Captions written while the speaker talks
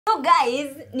So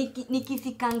guys,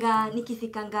 nikifikanga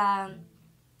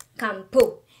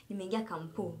kampo. Nimeingia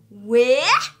kampo. We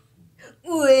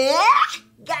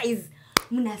guys,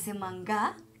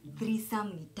 mnasemanga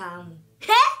threesome ni tamu.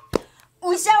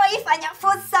 Ushawahi fanya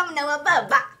foursome na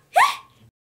wababa?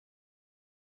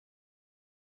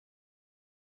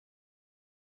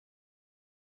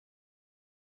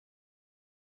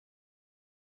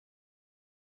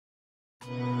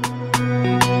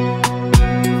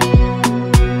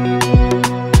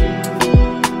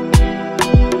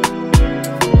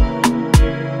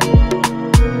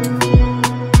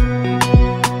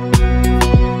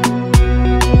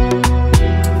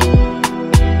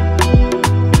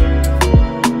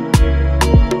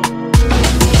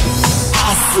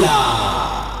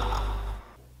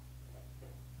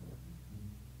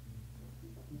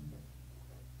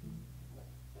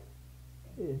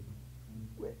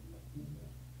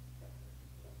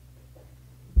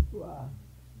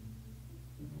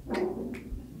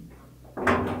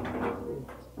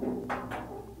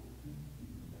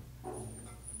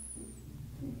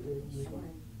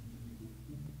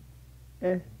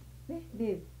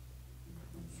 Babe.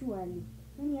 Surely.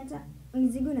 Yaani hata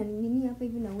mzigo na nini hapa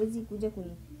hivi na uwezi kuja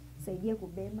kunisaidia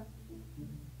kubeba.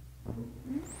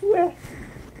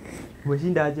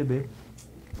 Umeshinda aje babe?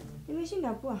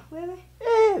 Nimeshinda poa. Wewe?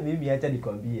 Mimi acha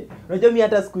nikwambie. Unajua mimi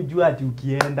hata sikujua ati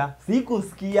ukienda.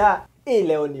 Sikusikia.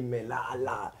 Leo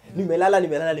nimelala.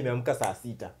 Nimeamka saa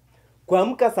 6.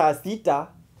 Kuamka saa 6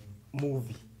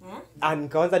 movie.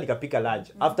 Nikaanza nikapika lunch.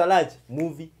 After lunch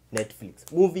movie Netflix.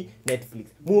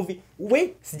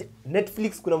 Wait,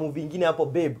 Netflix kuna movie nyingine hapo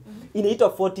babe. Inaitwa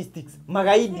 40 Sticks.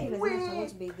 Magaidi.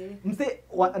 Mse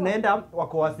anaenda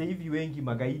wako wase hivi wengi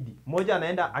magaidi. Mmoja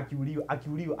anaenda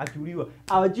akiuliwa.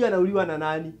 Hawajui anauliwa na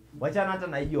nani. Wachana hata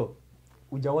na hiyo.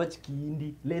 Uja watch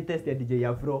Kihindi latest ya DJ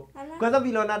Afro. Kwanza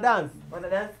vile wana dance.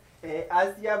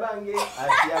 Asia bange.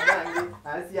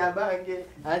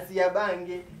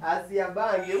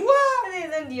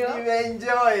 Hizo ndio.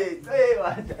 Nimeenjoy.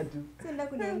 Wacha tu. Sasa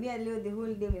kuniambia leo the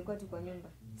whole day umekuwa tu kwa nyumba.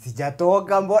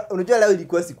 Sijatoka mbona. Unajua leo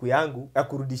ilikuwa siku yangu ya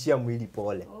kurudishia mwili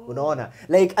pole. Unaona?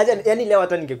 Like yani leo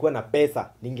hata ningekuwa na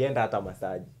pesa, ningeenda hata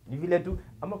masaji. Ni vile tu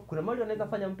ama kuna mahali unaweza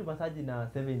fanya mtu masaji na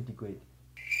 70 kweli.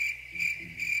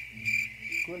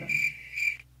 Kuna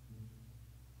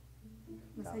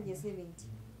masaji ya 70.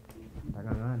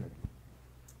 Takangana.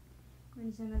 Kwa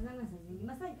nishangazanga saa zingine.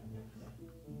 Masaji.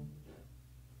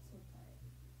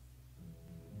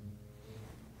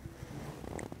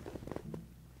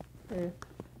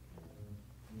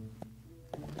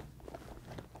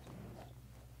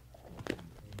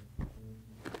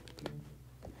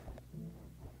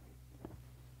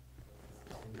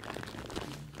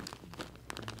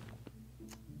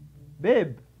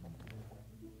 Babe.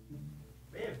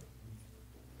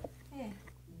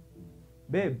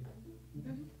 Babe.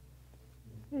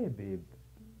 Babe.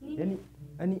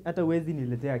 Yaani hata uwezi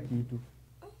niletea kitu.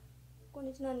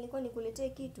 Kwani tena nilikuwa nikuletee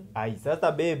kitu? Ai,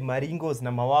 sasa babe, maringos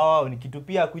na mawawa ni kitu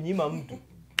pia kunyima mtu.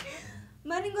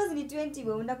 Maringos ni 20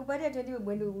 wewe, ndakupatia 20 wewe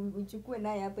bwana uchukue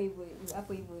naye hapa hivyo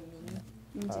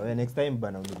nini. Wewe next time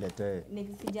bana uniletee.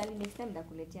 Next time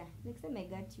ndakuletea. Next time I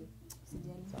got you.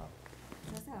 Sijali.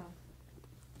 Sawa.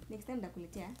 Next time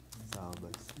ndakuletea. Sawa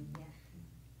basi. Yeah.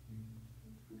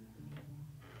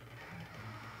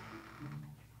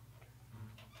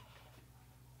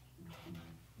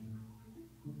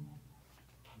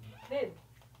 Babe.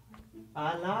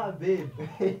 Ala babe.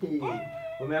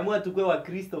 Umeamua tukue wa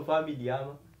Kristo family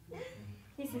ama?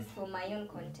 This is for my own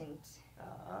content.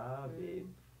 Babe.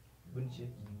 Bunche.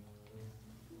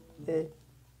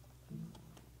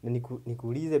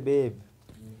 Nikuulize babe.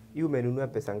 Hii umenunua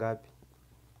pesa ngapi?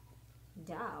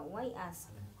 Why ask?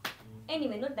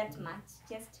 Anyway, not that much,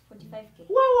 just 45k.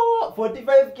 Wow,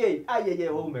 45k. Wewe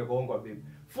umegongwa babe.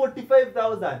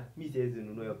 45,000. Mimi siwezi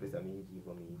nunua hiyo pesa mingi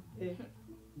hivyo mimi.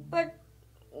 But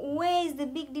where is the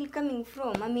big deal coming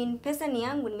from? I mean, pesa ni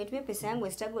yangu, nimetumia pesa yangu,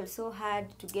 I struggle so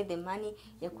hard to get the money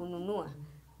ya kununua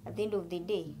at the end of the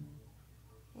day.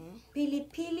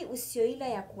 Pilipili usioila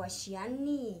ya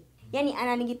kuashiani. Yani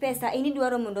ananingi pesa, ini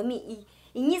duaro mondomi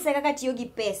inyisa kaka tiyogi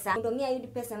pesa. Mondomi ayudi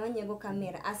pesa manyengo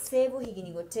kamera. Asevo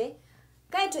higinigote.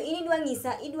 Kaito ini duwa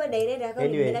ngisa, idua direct haka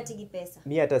anyway, tigi pesa.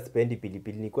 Mimi hata sipendi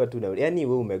pilipili, nilikuwa tu na yani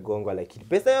wewe umegongwa lakini.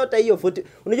 Pesa yote hiyo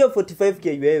unajua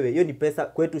 45k wewe, hiyo ni pesa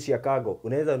kwetu Chicago.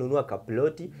 Unaweza nunua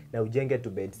kaploti na ujenge tu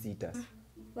bed sitters.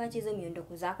 Wacha hizo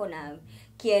miondoko zako na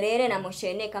kierere na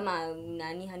moshene kama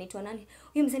nani anaitwa nani?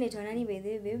 Huyu msanii anaitwa nani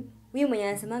baby? Huyu mwenye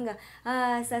anasemanga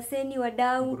saseni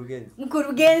wadau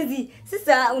mkurugenzi.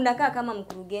 Sasa unakaa kama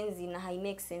mkurugenzi na hai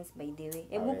make sense by the way.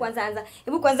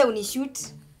 Hebu kwanza unishoot.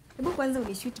 Hebu kwanza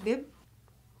unishoot babe.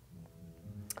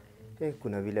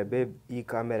 Kuna vile babe hii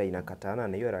kamera inakatana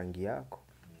na hiyo rangi yako.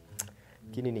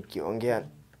 Lakini nikiongea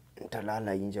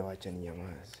nitalala nje, wacha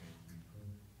ninyamaze.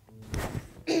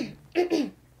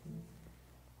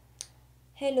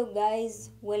 Hello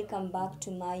guys, welcome back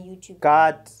to my YouTube.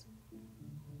 Cut.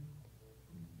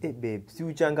 Babe, si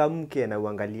uchangamke na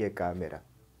uangalie kamera.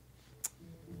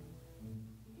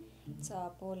 Sawa,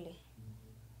 pole.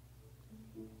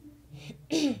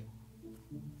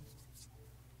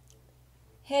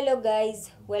 Hello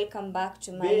guys, welcome back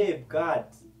to my... Babe,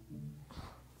 cut.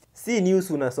 Si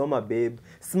news unasoma babe.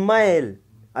 Smile.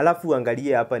 Alafu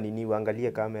uangalie hapa nini,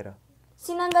 uangalie kamera.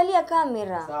 Sinaangalia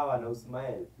kamera. Sawa, na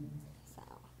usmile.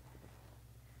 Sawa.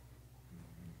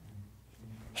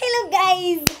 Hello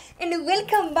guys and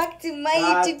welcome back to my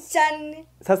YouTube channel.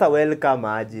 Sasa welcome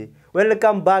aje.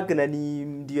 Welcome back na ni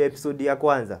ndio episode ya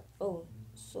kwanza. Oh,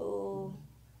 so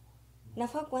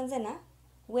nafaa kwanza na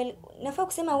nafaa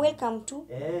kusema welcome to.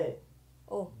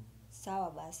 Oh,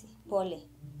 sawa basi. Pole.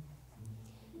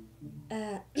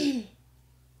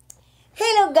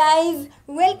 Hello guys,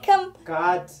 welcome.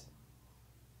 Cut.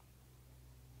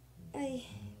 Ay,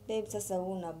 babe, sasa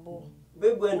unabo.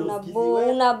 Babe wendo usikizi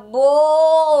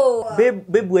unabo.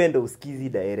 Babe wendo usikizi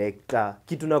director.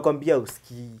 Kitu nakwambia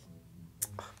usikii.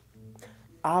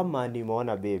 Ama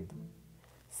nimeona babe.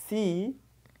 Si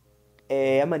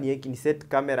ama ni set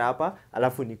camera hapa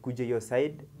alafu nikuje hiyo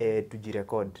side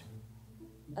tujirecord.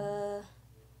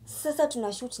 Sasa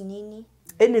tunashoot nini?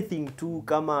 Anything tu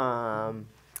kama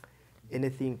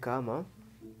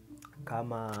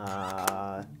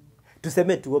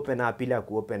tuseme tu open up bila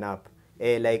ku open up.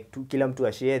 Like kila mtu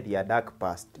ashare their dark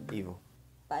past hivyo.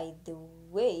 By the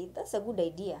way, that's a good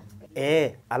idea.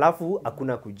 Alafu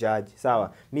hakuna kujudge.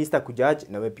 Sawa. Mimi sita kujudge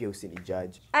na wewe pia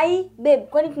usinijudge. Ai, babe,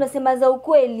 kwani tunasema za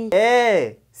ukweli?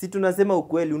 Si tunasema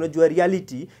ukweli. Unajua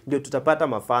reality ndio tutapata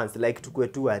mafans, like tukue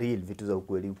tu real vitu za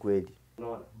ukweli.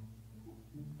 Unaona?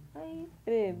 Ai,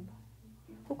 babe.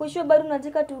 Uko sure bado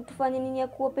unataka tufanye nini ya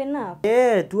ku open up?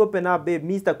 Tu open up babe.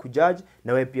 Mimi sita kujudge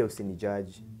na wewe pia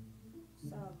usinijudge.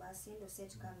 Sawa basi, ndio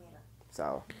set camera.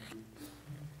 Sawa.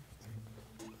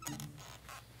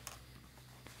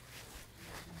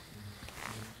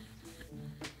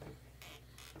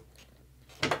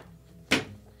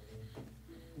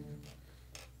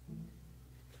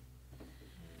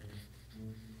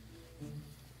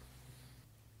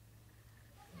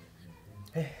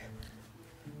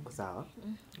 Sawa.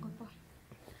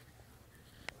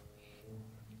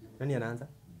 Nani anaanza?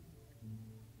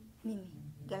 Mimi.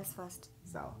 Girls first.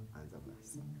 Sawa, anza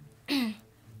basi.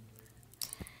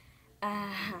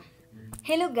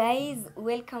 Hello guys,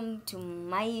 welcome to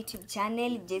my YouTube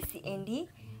channel, Jessie Andy.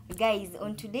 Guys,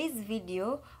 on today's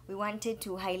video, we wanted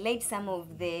to highlight some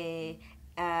of the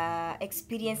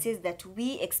experiences that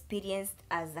we experienced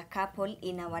as a couple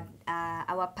in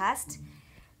our past.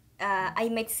 I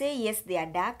might say yes, they are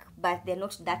dark, but they're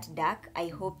not that dark. I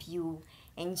hope you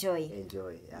enjoy.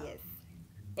 Yeah. Yes.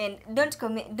 And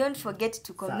don't forget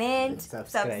to comment,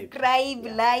 subscribe,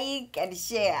 Yeah. like, and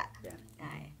share. Yeah.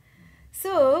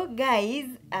 So guys,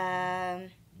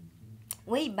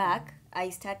 way back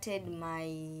I started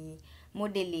my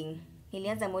modeling.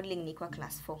 Nilianza modeling nikiwa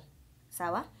class 4.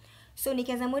 Sawa? So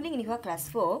nikianza modeling nikiwa class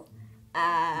 4,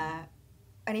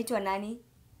 anaitwa nani?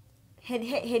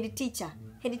 Head teacher.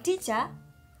 Head teacher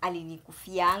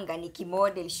alinikufianga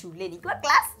nikimodel shule nikiwa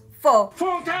class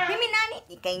 4. Mimi nani?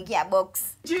 Nikaingia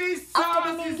box.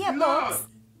 After nimeingia box,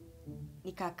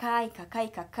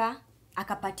 nikakaa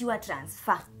akapatiwa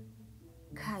transfer.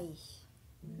 Kai,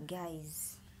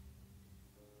 guys,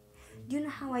 do you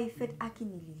know how I felt?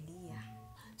 Akinililia.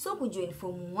 So kujoin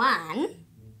form 1,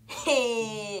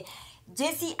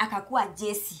 Jessie akakuwa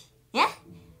Jessie.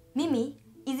 Mimi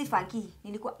hizi funky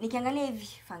nilikuwa nikiangalia hivi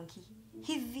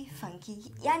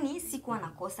funky. Yaani sikuwa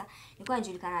nakosa. Nilikuwa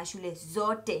najulikana na shule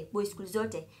zote, boy school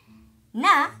zote.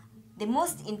 Na the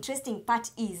most interesting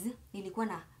part is nilikuwa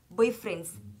na boyfriends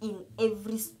in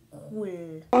every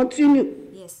school. Continue.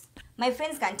 Yes. My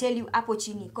friends can tell you hapo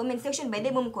chini. Comment section by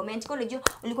the way, comment. Kwa unajua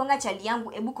ulikuwanga chali yangu,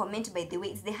 hebu comment by the way.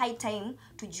 It's the high time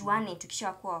tujuane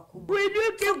tukishakuwa wakubwa.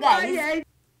 So guys,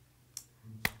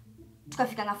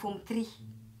 tukafika na form 3.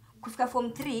 Kufika form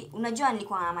 3, unajua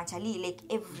nilikuwa na machali like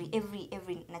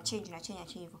every na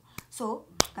change hivyo. So,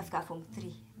 kafika form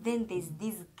 3. Then there's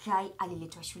this guy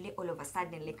aliletwa shule all of a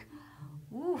sudden like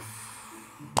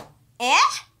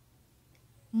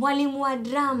mwalimu wa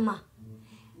drama.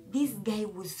 This guy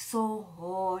was so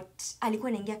hot. Alikuwa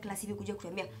anaingia class hivi kuja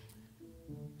kutuambia,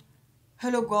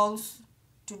 "Hello girls,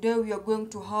 today we are going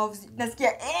to have..."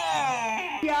 Nasikia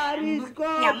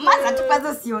nyamaza tu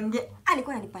kwanza usiongee.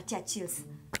 Alikuwa ananipatia chills.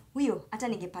 Huyo hata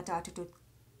ningepata watoto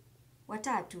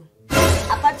watatu.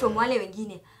 Apart from wale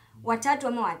wengine, watatu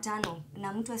ama watano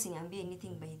na mtu asiniambie anything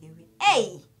by the way.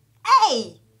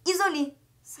 Hey, hizo ni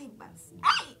sideburns.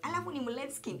 Hey, alafu ni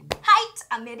light skin, height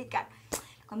American.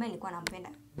 Kwa maana nilikuwa nampenda.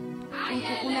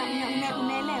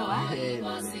 Unaelewa?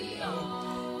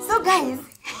 So guys,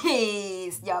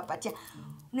 sijawapatia.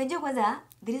 Unajua kwanza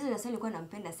the reason why nilikuwa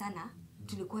nampenda sana,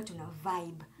 tulikuwa tuna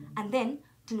vibe. And then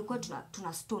tulikuwa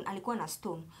tuna stone, alikuwa na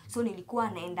stone. So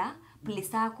nilikuwa naenda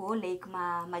place yako like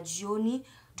majioni,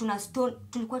 tuna stone,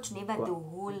 tulikuwa tunaiva the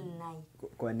whole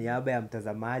night. Kwa niaba ya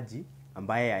mtazamaji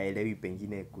ambaye haelewi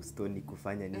pengine kustone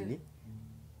kufanya nini,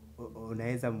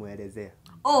 unaweza muelezea?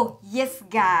 Oh, yes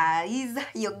guys,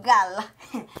 your girl.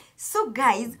 So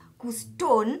guys,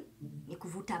 kustone ni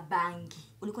kuvuta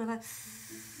bangi. Ulikuwa unafanya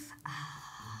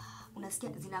unasikia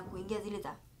zinakuingia zile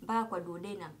za mpaka kwa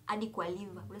duodenum hadi kwa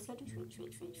liver. Unasikia tu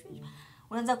shwi.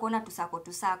 Unaanza kuona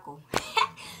tusako.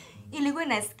 Ilikuwa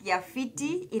inasikia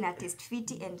fiti, ina taste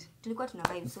fiti and tulikuwa tuna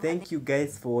vibe. So thank you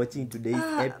guys for watching today's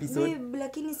episode. Babe,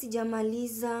 lakini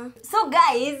sijamaliza. So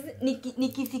guys,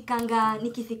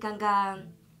 nikifikanga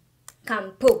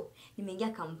kampo. Nimeingia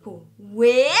kampo.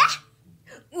 We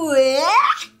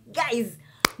guys,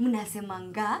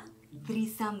 mnasemanga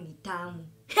threesome ni tamu.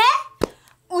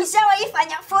 Ushawahi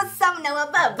fanya foursome na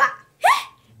wababa?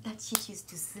 That shit used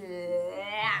to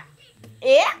slap.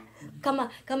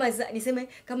 Kama niseme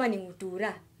kama ni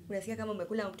mtura. Unasikia kama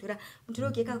umekula mtura. Mtura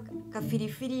ukiweka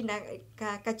kafirifiri na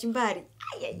kachumbari.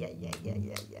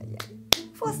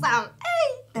 Foursome.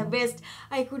 The best.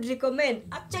 I could recommend.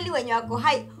 Actually when wako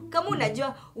high, kama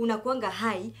unajua unakuanga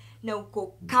high na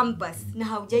uko campus na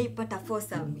haujaipata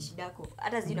foursome, shida yako.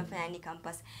 Hata zi unafanya ni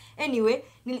campus. Anyway,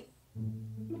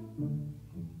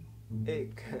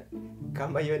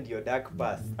 kama hiyo ndio dark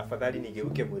pass, afadhali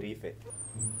nigeuke murife.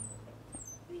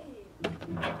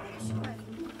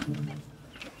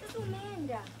 Sasa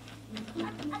umeenda.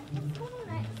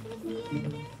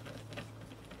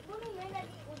 Mbona umeenda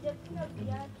ni hujafunga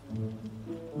viatu?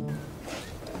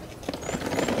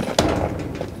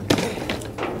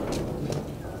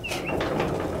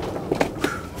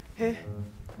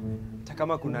 Hata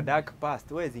kama kuna dark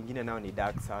past, wewe zingine nao ni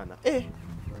dark sana.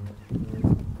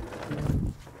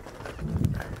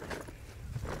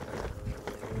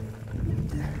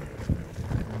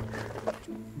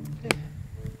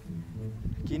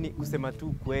 Lakini kusema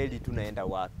tu kweli tunaenda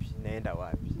wapi? Naenda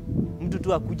wapi? Mtu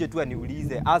tu akuje tu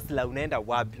aniulize, "Hasla unaenda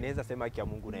wapi?" Naweza sema kia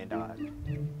Mungu unaenda wapi?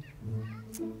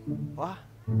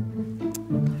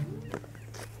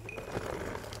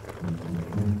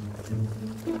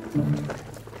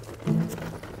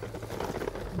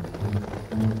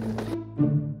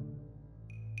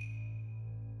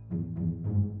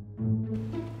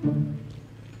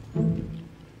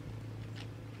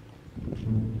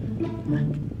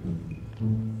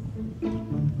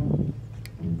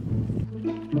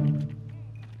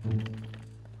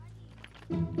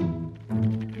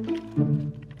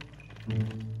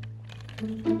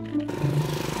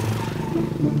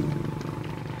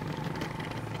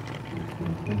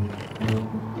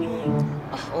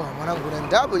 Mwanangu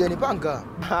unaendapo hujanipanga?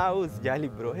 Usijali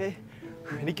bro.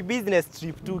 Ni business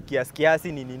trip tu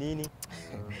kiasi ni nini?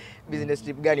 Business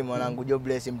trip gani mwanangu?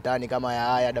 Jobless mtaani kama ya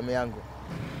haya damu yangu.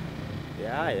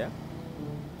 Ya haya?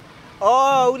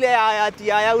 Ule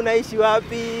haya unaishi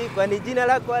wapi? Kwani jina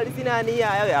lako halisi nani?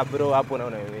 Ya bro, hapo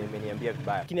naona umeniambia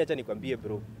vibaya. Lakini acha nikwambie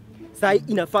bro. Sasa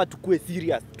inafaa tukue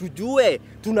serious. Tujue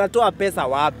tunatoa pesa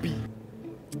wapi.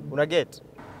 Una get?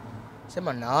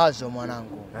 Sema na wazo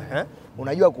mwanangu.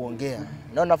 Unajua kuongea.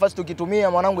 Na nafasi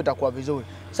tukitumia mwanangu itakuwa vizuri.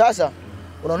 Sasa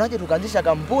unaonaje tukaanzisha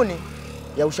kampuni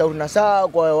ya ushauri nasaha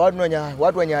kwa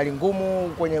watu wenye hali ngumu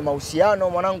kwenye mahusiano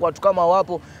mwanangu, watu kama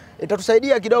wapo,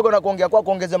 itatusaidia kidogo na kuongea kwa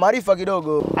kuongeza maarifa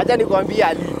kidogo. Acha nikwambie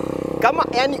Ali, kama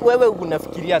yani wewe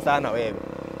unafikiria sana wewe.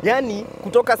 Yani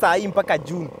kutoka saa hii mpaka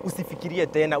June usifikirie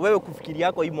tena. Wewe kufikiria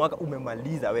yako hii mwaka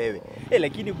umemaliza wewe.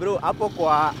 Lakini bro hapo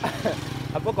kwa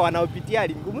wanaopitia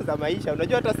hali ngumu za maisha,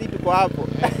 unajua hata sisi tuko hapo.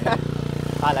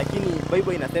 Lakini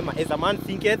Bible inasema as a man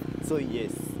thinketh so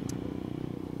yes.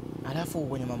 Alafu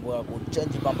kwenye mambo ya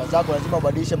kuchange pamba zako lazima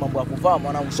ubadilishe mambo ya kuvaa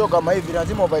mwanangu. Sio kama hivi,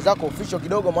 lazima uvae zako official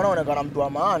kidogo mwanangu, unaonekana mtu wa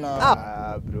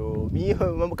maana. Bro,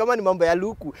 mimi kama ni mambo ya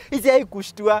luku, hizi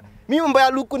haikushtua. Mimi mambo ya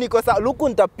luku niko sawa, luku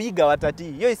nitapiga watati.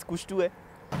 Hiyo isikushtue.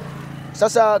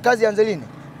 Sasa kazi anze lini?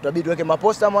 Tutabidi tuweke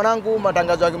maposta mwanangu,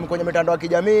 matangazo yake kwenye mitandao ya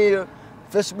kijamii,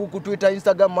 Facebook, Twitter,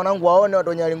 Instagram mwanangu, waone watu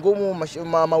wenye hali ngumu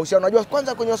mahusiano. Unajua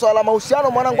kwanza kwenye swala la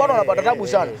mahusiano mwanangu watu wanapata tabu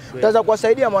sana. Tutaweza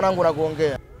kuwasaidia mwanangu na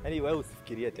kuongea. Yaani wewe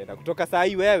usifikirie tena. Kutoka saa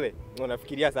hii wewe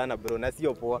unafikiria sana bro, na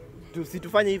sio poa.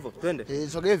 Tusitufanye hivyo. Twende.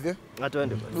 Sogea hivi.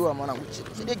 Twende. Dua mwanangu.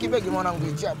 Sidi kibegi mwanangu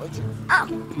hichi hapa hichi.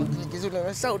 Kizuri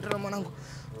na sauti na mwanangu.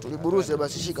 Tuliburuse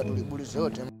basi, shika tuliburuse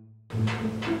wote.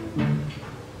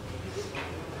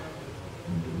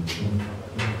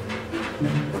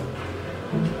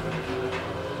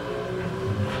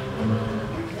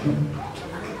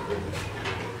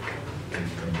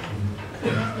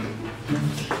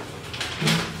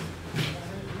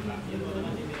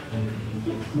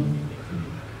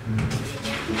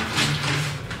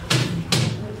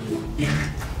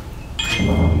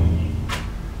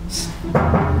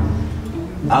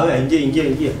 Awe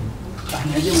ingia.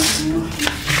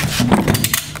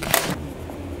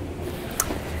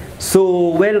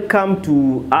 So welcome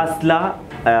to HASLA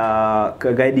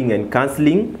Guiding and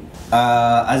Counseling.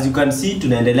 As you can see,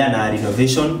 tunaendelea na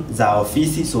renovation za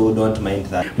ofisi, so don't mind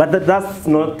that. But that's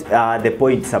not the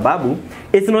point, sababu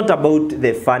it's not about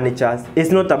the furniture,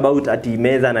 it's not about ati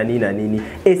meza na nini.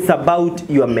 It's about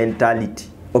your mentality,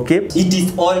 okay? It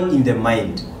is all in the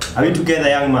mind. Are we together,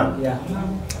 young man? Yeah.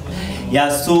 Yeah,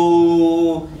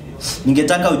 so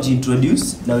ningetaka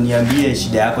ujiintroduce na uniambie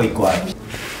shida yako iko wapi.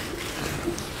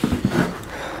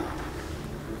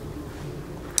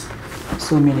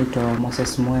 So mimi naitwa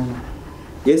Moses Mwema.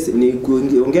 Yes, ni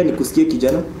kuongea nikusikie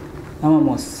kijana. Ama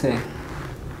Mose.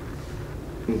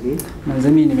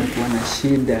 Mimi nimekuwa na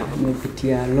shida,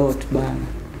 nimepitia a lot bana.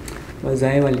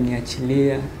 Wazae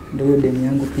waliniachilia, ndio demu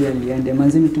yangu pia aliende.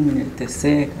 Mimi tu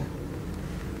nimeteseka.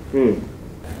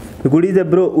 Nikuulize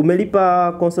bro,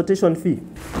 umelipa consultation fee?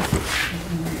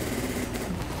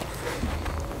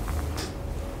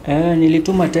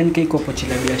 Nilituma 10k kwa pochi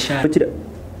la biashara.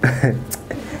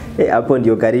 Hapo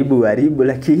ndio karibu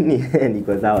lakini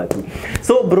niko sawa tu.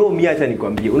 So bro, mimi acha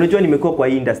nikwambie. Unajua nimekuwa kwa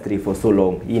hii industry for so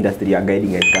long, hii industry ya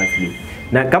guiding and counseling.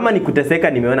 Na kama nikuteseka,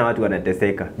 nimeona watu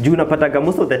wanateseka. Juu unapata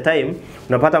most of the time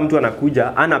unapata mtu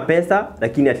anakuja ana pesa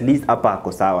lakini at least hapa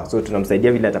ako sawa. So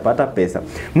tunamsaidia vile atapata pesa.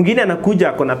 Mwingine anakuja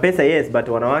ako na pesa yes, but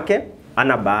wanawake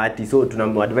ana bahati. So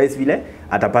tunamadvise vile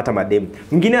atapata mademu.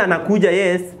 Mwingine anakuja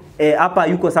yes, hapa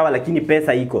yuko sawa lakini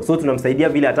pesa iko. So tunamsaidia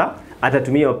vile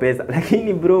atatumia hiyo pesa.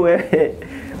 Lakini bro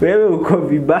wewe uko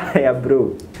vibaya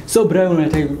bro. So bro,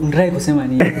 unataka kusema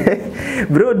nini?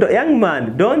 Bro, young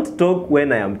man, don't talk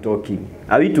when I am talking.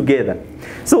 Are we together?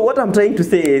 So what I'm trying to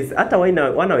say is hata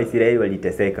wana wa Israeli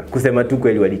waliteseka. Kusema tu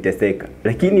kweli waliteseka.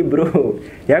 Lakini bro,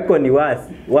 yako ni wasi.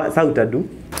 Sasa utadu?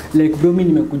 Like bro,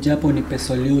 mimi nimekuja hapo nipe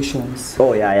solutions.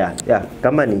 Oh yeah.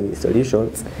 Kama ni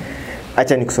solutions,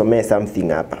 acha nikusomee something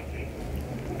hapa.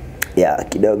 Yeah,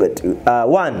 kidogo tu.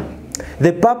 One,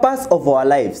 the purpose of our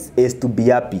lives is to be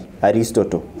happy.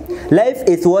 Aristotle. Life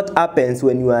is what happens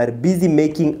when you are busy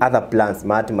making other plans.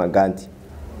 Mahatma Gandhi.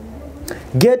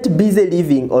 Get busy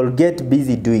living or get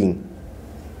busy doing.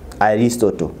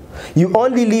 Aristotle. You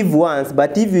only live once,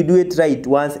 but if you do it right,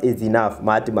 once is enough.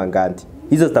 Mahatma Gandhi.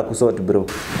 Hizo zitakusort bro.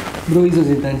 Bro, hizo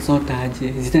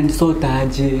zitanisota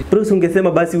aje? Bro,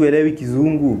 ungesema basi uelewi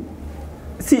kizungu.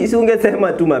 Si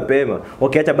ungesema tu mapema.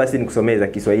 Okay, acha basi nikusomee za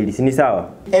Kiswahili. Si ni sawa?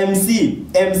 MC,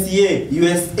 MCA,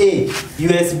 USA,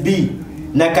 USB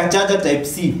na kachaja type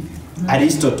C.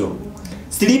 Aristotle.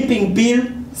 Sleeping pill,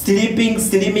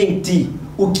 slimming tea.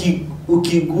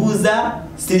 Ukiguza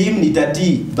slim ni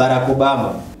tati. Barack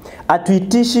Obama.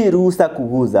 Atuitishi ruhusa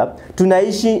kuguza,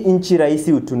 tunaishi nchi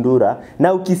raisi utundura,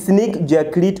 na ukisneak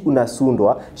jaclit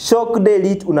unasundwa, shock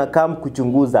delete unakam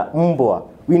kuchunguza mbwa.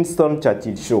 Winston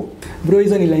Churchill show. Bro,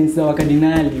 hizo ni lines za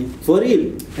wakadinali. For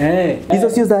real? Hizo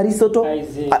sio za Aristotle?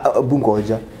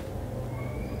 Bungoja.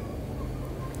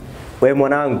 We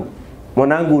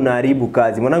mwanangu unaharibu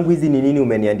kazi. Mwanangu, hizi ni nini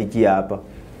umeniandikia hapa?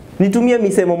 Nitumie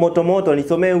misemo moto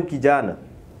nisomee huyu kijana.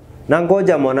 Na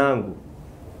ngoja mwanangu.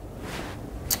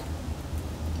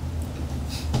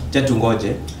 Chetu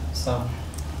ngoje. Sawa.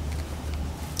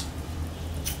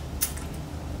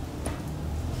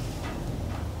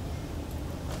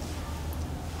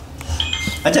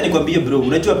 Acha nikwambie bro,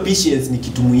 unajua patience ni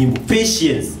kitu muhimu.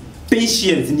 Patience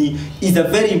is a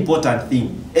very important thing,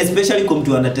 especially kwa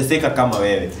mtu anateseka kama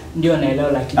wewe. Ndio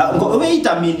naelewa lakini. Wait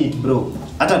a minute bro.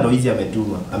 Hata ndo hizi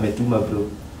ametuma bro.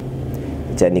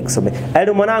 Acha nikusome.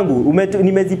 Hayo mwanangu,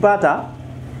 nimezipata.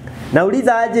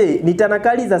 Nauliza aje, ni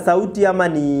tanakali za sauti ama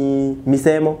ni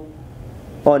misemo?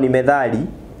 Ni methali.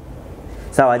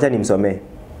 Sawa, acha nimsomee.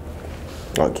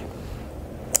 Okay.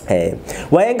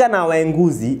 Waenga na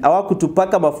waenguzi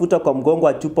hawakutupaka mafuta kwa mgongo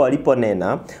wa chupa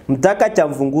waliponena, mtaka cha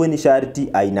mvunguni sharti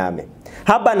ainame.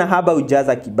 Haba na haba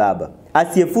ujaza kibaba,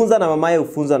 asiyefunza na mamaye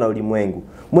ufunza na ulimwengu.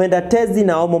 Mwenda tezi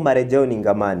na omo marejeo ni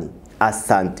ngamani.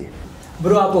 Asante.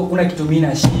 Bro, hapo kuna kitu mimi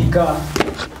nashika.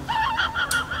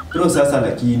 Bro, sasa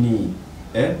lakini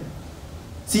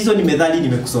Hizo ni methali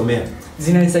nimekusomea.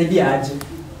 Zinanisaidia aje?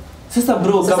 Sasa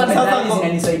bro, Sasa methali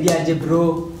zinanisaidia aje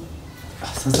bro?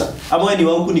 Sasa ama wewe ni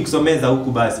wa huku nikusomeza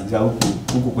huku basi za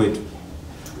huku kwetu.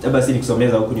 Basi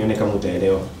nikusomeza huku nione kama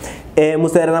utaelewa.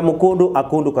 Musere na mukundu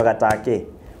akundu kagatake.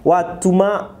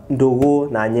 Watuma ndogo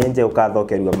na nyenje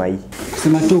ukathokerwa mai.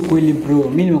 Kusema tu kweli bro,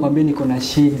 mimi nimekwambia niko na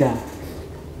shida.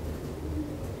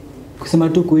 Kusema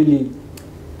tu kweli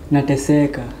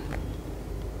nateseka.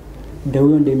 Ndio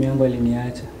huyo ndemi yangu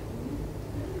aliniacha.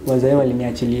 Wazae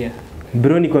waliniachilia.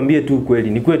 Bro nikwambie tu kweli,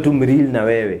 nikuwe tu mreal na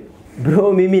wewe.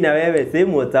 Bro mimi na wewe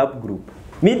same WhatsApp group.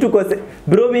 Mimi tuko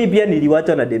bro, mimi pia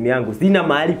niliwachwa na demu yangu. Sina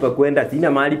mahali pa kwenda,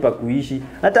 sina mahali pa kuishi.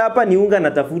 Hata hapa ni unga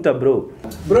natafuta bro.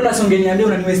 Bro nasongeniambia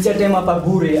unaniwestia time hapa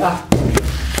bure.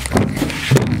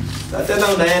 Sasa tena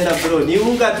unaenda bro, ni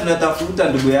unga tunatafuta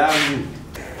ndugu yangu.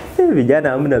 Vijana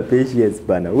hamna patience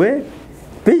bana. We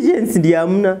patience ndio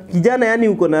hamna. Kijana yani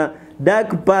uko na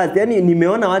dark past. Yani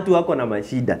nimeona watu wako na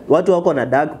mashida. Watu wako na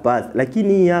dark past,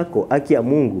 lakini hii yako haki ya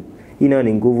Mungu ina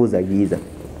ni nguvu za giza.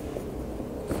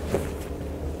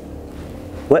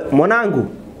 We, mwanangu,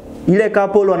 ile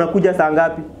couple wanakuja saa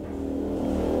ngapi?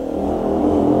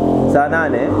 Saa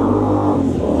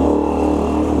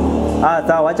 8.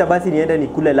 Sawa, acha basi niende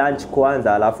nikule lunch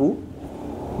kwanza alafu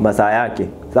masaa yake.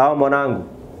 Sawa mwanangu?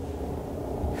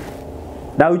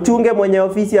 Na uchunge mwenye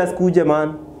ofisi asikuje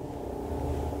man.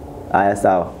 Aya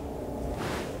sawa.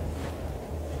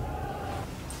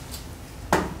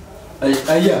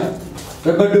 Aya,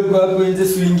 bado hapo nje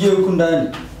usiingie huko ndani.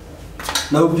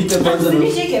 Na upite kwanza na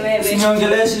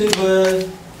usiongeleshe hivyo.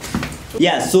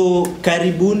 Yeah, so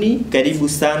karibu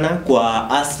sana kwa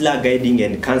HASLA Guiding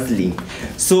and Counseling.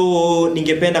 So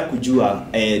ningependa kujua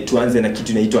tuanze na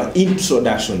kitu inaitwa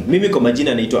introduction. Mimi kwa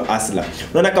majina naitwa HASLA.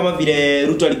 Unaona kama vile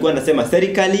Ruto alikuwa anasema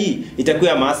serikali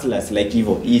itakuwa ya HASLAs like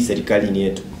hivyo. Hii serikali ni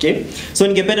yetu. Okay? So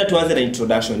ningependa tuanze na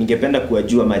introduction. Ningependa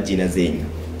kuwajua majina zenu.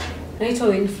 Naitwa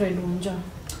Winfred Unja.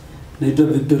 Naitwa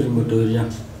Victor Motoria.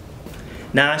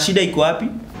 Na shida iko wapi?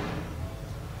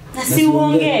 Na si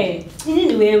uongee.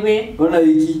 Nini wewe? Ona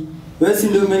wiki. Wewe si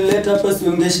ndio umenileta hapa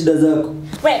siongee shida zako.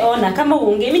 Wewe ona kama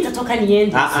uongee mimi nitatoka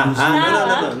niende.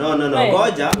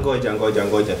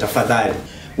 Ngoja tafadhali.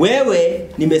 Wewe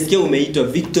nimesikia umeitwa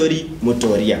Victory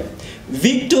Motoria.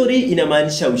 Victory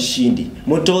inamaanisha ushindi.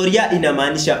 Motoria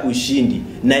inamaanisha ushindi.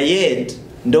 Na yet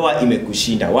ndoa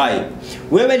imekushinda. Why?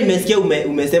 Wewe nimesikia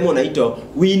umesema unaitwa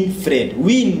Winfred.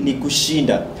 Win ni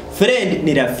kushinda. Friend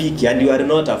ni rafiki and you are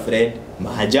not a friend.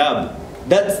 Maajabu.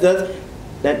 That's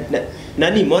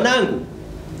nani mwanangu?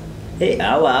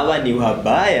 Hawa ni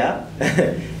wabaya.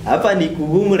 Hapa ni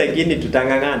kugumu lakini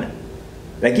tutangangana.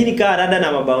 Lakini kaa rada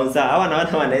na mabouncer, hawa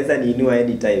naona wanaweza niinua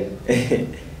anytime.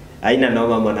 Haina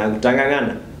noma mwanangu,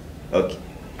 tutangangana. Okay.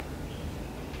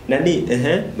 Nani?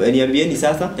 Niambieni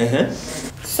sasa.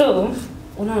 So,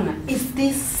 unaona, is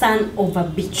this son of a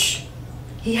bitch?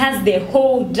 He has the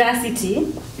whole audacity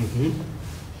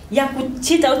ya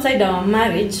kucheat outside our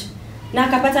marriage na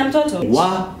akapata mtoto.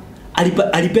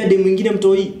 Alipenda mwingine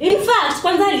mtoi. In fact,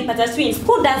 kwanza alipata twins.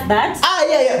 Who does that?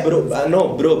 Yeah.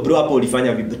 Bro hapo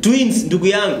ulifanya vipi? Twins ndugu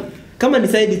yangu. Kama ni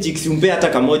side chicks umpe hata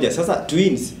kamoja. Sasa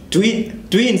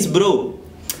twins bro.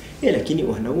 Lakini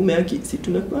wanaume haki si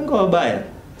tunakuanga wabaya.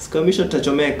 Sikamisho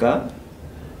tutachomeka.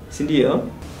 Si ndio?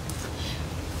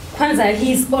 Kwanza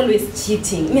he is always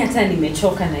cheating. Mimi hata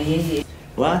nimechoka na yeye.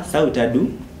 Sasa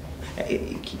utadu?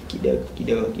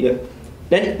 Kidogo.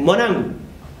 Nani mwanangu?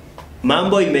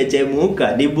 Mambo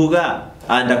imechemuka, ni buga.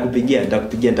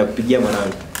 Nitakupigia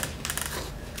mwanangu.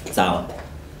 Sawa.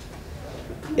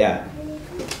 Yeah.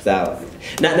 Sawa.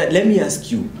 Na let me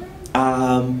ask you.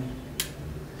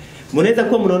 Mnaweza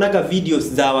kuwa mnaonaga videos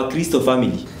za Wakristo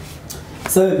family?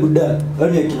 Sawa buda,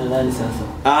 wale akina nani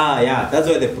sasa? Yeah, that's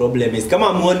where the problem is.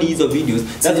 Kama muone hizo videos,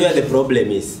 that's where the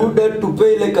problem is. Buda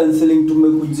tupe ile counseling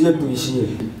tumekujia tuishie.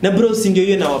 Na bro si ndio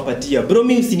hiyo nawapatia. Bro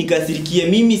mimi usinikasirikie.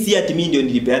 Mimi si ati mimi ndio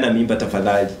nilipeana mimba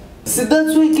tafadhali. See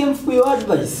that's why I came for your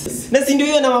advice. Na si ndio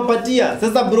hiyo nawapatia.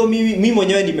 Sasa bro mimi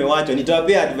mwenyewe nimewachwa.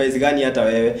 Nitawapea advice gani hata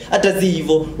wewe? Hata si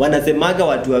hivyo wanasemaga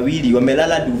watu wawili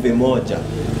wamelala duve moja.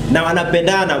 Na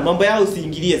wanapendana, mambo yao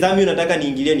usiingilie. Sasa mimi unataka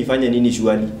niingilie nifanye nini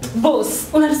shwali? Boss,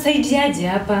 unatusaidiaje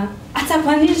hapa? Hata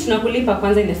kwa nini tunakulipa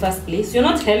kwanza in the first place?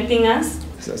 You're not helping us.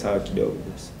 Sawa kidogo.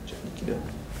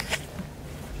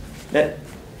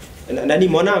 Nani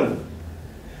mwanangu?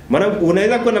 Mwanangu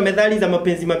unaweza kuwa na methali za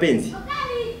mapenzi?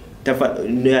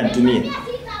 Nitumie.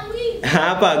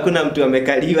 Hapa hakuna mtu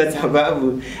amekaliwa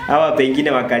sababu hawa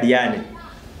pengine wakaliane.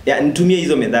 Nitumie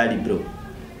hizo methali bro.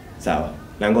 Sawa.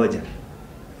 Na ngoja.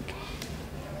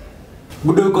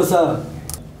 Budo uko sawa?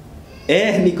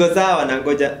 Niko sawa na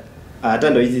ngoja. hata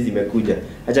ndo hizi zimekuja.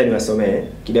 Acha niwasomee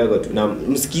kidogo tu na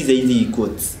msikize hizi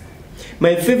quotes.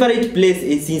 My favorite place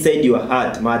is inside your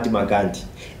heart, Mahatma Gandhi.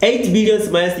 8 billion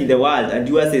smiles in the world and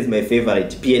yours is my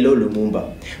favorite, PLO Lumumba.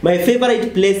 My favorite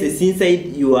place is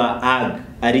inside your heart,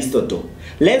 Aristotle.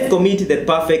 Let's commit the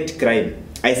perfect crime.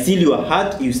 I steal your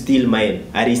heart, you steal mine,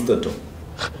 Aristotle.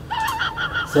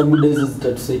 Sababu hizo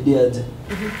zitatusaidia aje?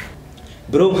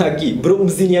 Bro haki, bro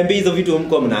msiniambie hizo vitu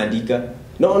mko mnaandika.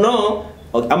 No.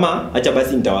 Ama acha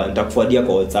basi nitakufuadia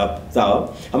kwa WhatsApp. Sawa?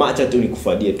 Ama acha tu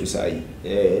nikufuadie tu sahi.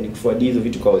 Nikufuadie hizo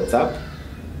vitu kwa WhatsApp.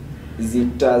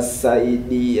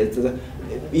 Zitasaidia.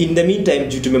 In the meantime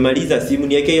tumemaliza simu,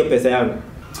 niweke hiyo pesa yangu.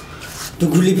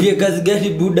 Tukulipie kazi gani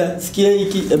buda? Sikia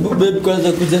hiki. Hebu babe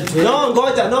kwanza kuja tu.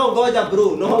 No ngoja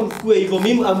bro. No msikue hivyo.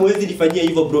 Mimi amwezi nifanyia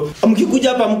hivyo bro. Mkikuja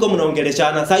hapa mko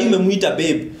mnaongeleshana. Sasa umemuita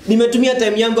babe. Nimetumia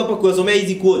time yangu hapa kuwasomea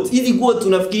hizi quotes. Hizi quotes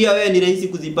unafikiria wewe ni rahisi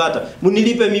kuzipata?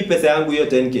 Munilipe mimi pesa yangu hiyo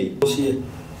 10k.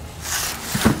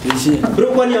 Bro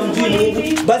kwani hamjui Mungu?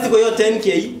 Basi kwa hiyo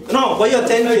 10k. No, kwa hiyo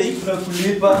 10k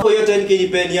tunakulipa. Kwa hiyo 10k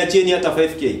nipeni acheni hata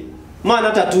 5k. Maana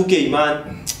hata 2k man.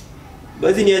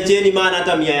 Basi niacheni maana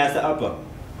hata 100 ya hapa.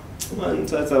 Man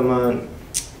sasa man.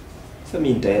 Sasa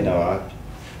mimi nitaenda wapi?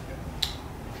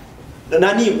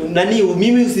 Nani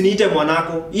mimi usiniite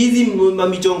mwanako. Hizi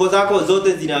mamichongo zako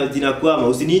zote zinakwama.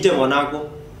 Usiniite mwanako.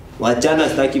 Wachana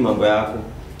sitaki mambo yako.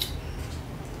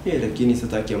 Lakini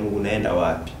sasa kia Mungu naenda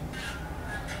wapi?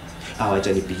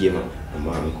 Acha nipigie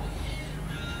mama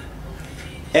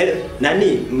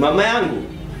yangu. Mama yangu.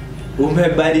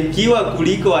 Umebarikiwa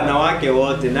kuliko wanawake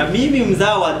wote na mimi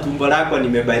mzao wa tumbo lako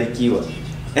nimebarikiwa.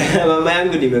 Mama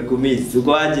yangu nimekumiss.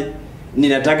 Uko aje?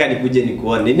 Ninataka nikuje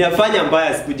nikuone. Ninafanya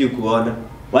mbaya sikuje kuona.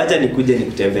 Wacha nikuje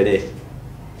nikutembelee.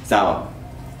 Sawa.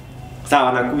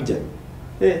 Sawa nakuja.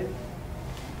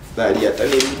 Bali hata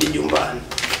nirudi nyumbani.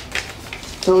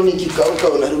 Tauni kikauka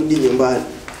unarudi nyumbani.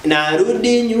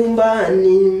 Narudi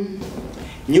nyumbani.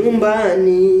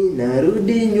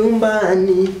 Narudi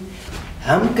nyumbani.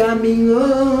 I'm coming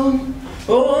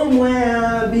home where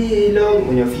I belong.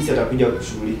 Mwenye ofisi atakuja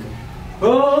kushughulika.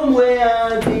 Home where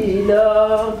I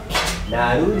belong.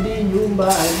 Narudi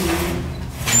nyumbani.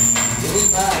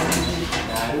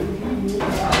 Narudi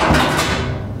nyumbani.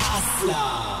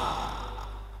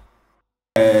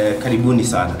 Karibuni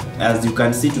sana. As you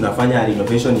can see tunafanya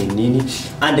renovation in nini.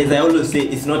 And as I always say,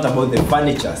 it's not about the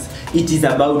furnitures. It is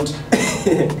about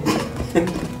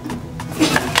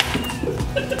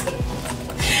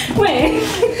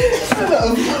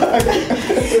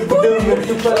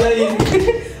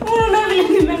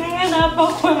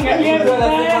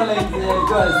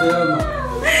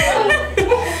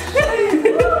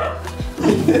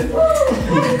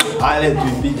Ale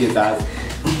tuipige sasa.